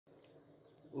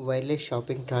wireless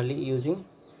shopping trolley using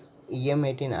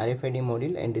EM18 RFID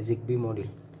module and Zigbee module.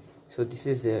 So this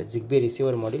is a Zigbee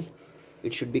receiver module.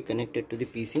 It should be connected to the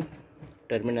PC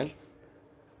terminal.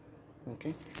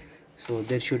 Okay, so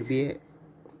there should be a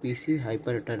PC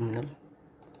hyper terminal.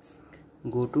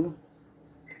 Go to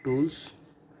tools,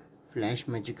 flash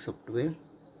magic software,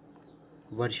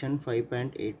 version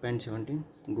 5.8.17.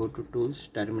 go to tools,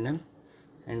 terminal,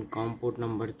 and COM port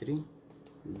number 3,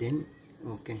 then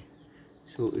okay.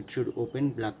 So it should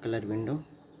open black color window.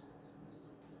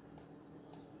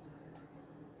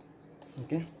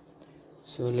 Okay,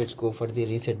 so let's go for the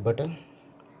reset button.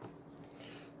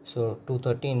 So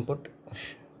 230 input,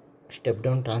 step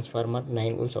down transformer,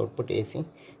 9 volts output AC,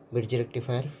 bridge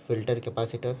rectifier, filter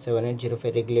capacitor,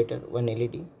 7805 regulator, 1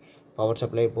 LED, power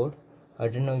supply board,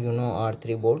 Arduino Uno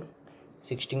R3 board,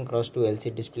 16x2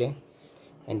 LCD display,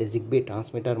 and a Zigbee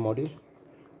transmitter module,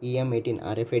 EM18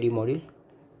 RFID module,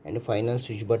 and final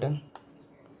switch button.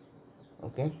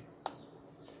 Okay,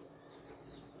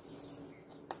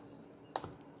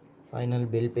 final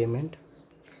bill payment.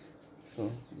 So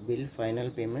bill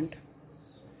final payment,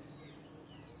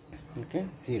 okay,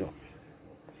 0.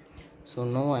 So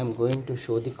now I am going to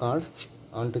show the card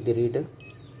onto the reader.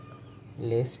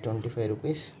 Less 25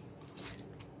 rupees.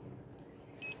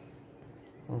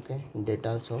 Okay,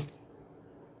 Dettol soap,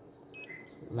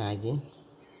 Maggi,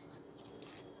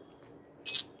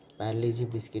 Parle-G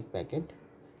biscuit packet.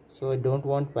 So I don't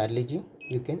want Parle-G,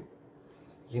 you can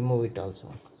remove it also.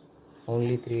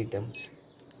 Only 3 items.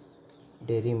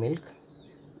 Dairy milk,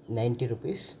 90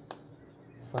 rupees.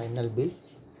 Final bill.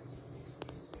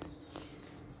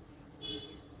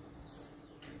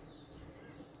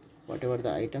 Whatever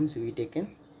the items we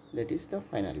taken, that is the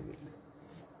final bill.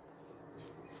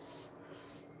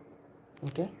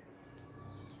 Okay,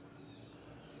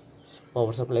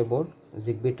 power supply board,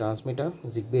 Zigbee transmitter,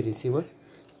 Zigbee receiver,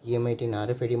 EM18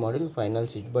 RFID module, final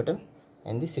switch button,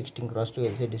 and the 16x2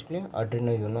 LCD display,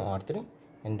 Arduino Uno R3,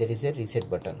 and there is a reset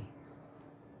button.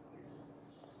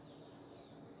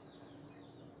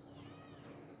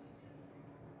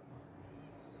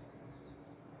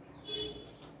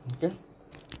 Okay,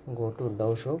 go to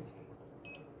Dow shop,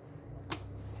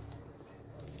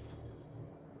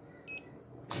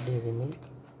 dairy milk,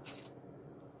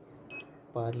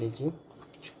 Parle-G,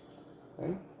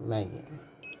 and Maggi.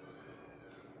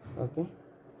 Okay,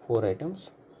 4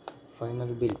 items. Final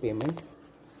bill payment.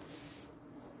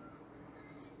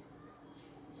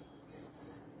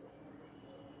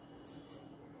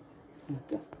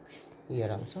 Okay,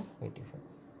 here also 85.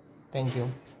 Thank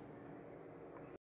you.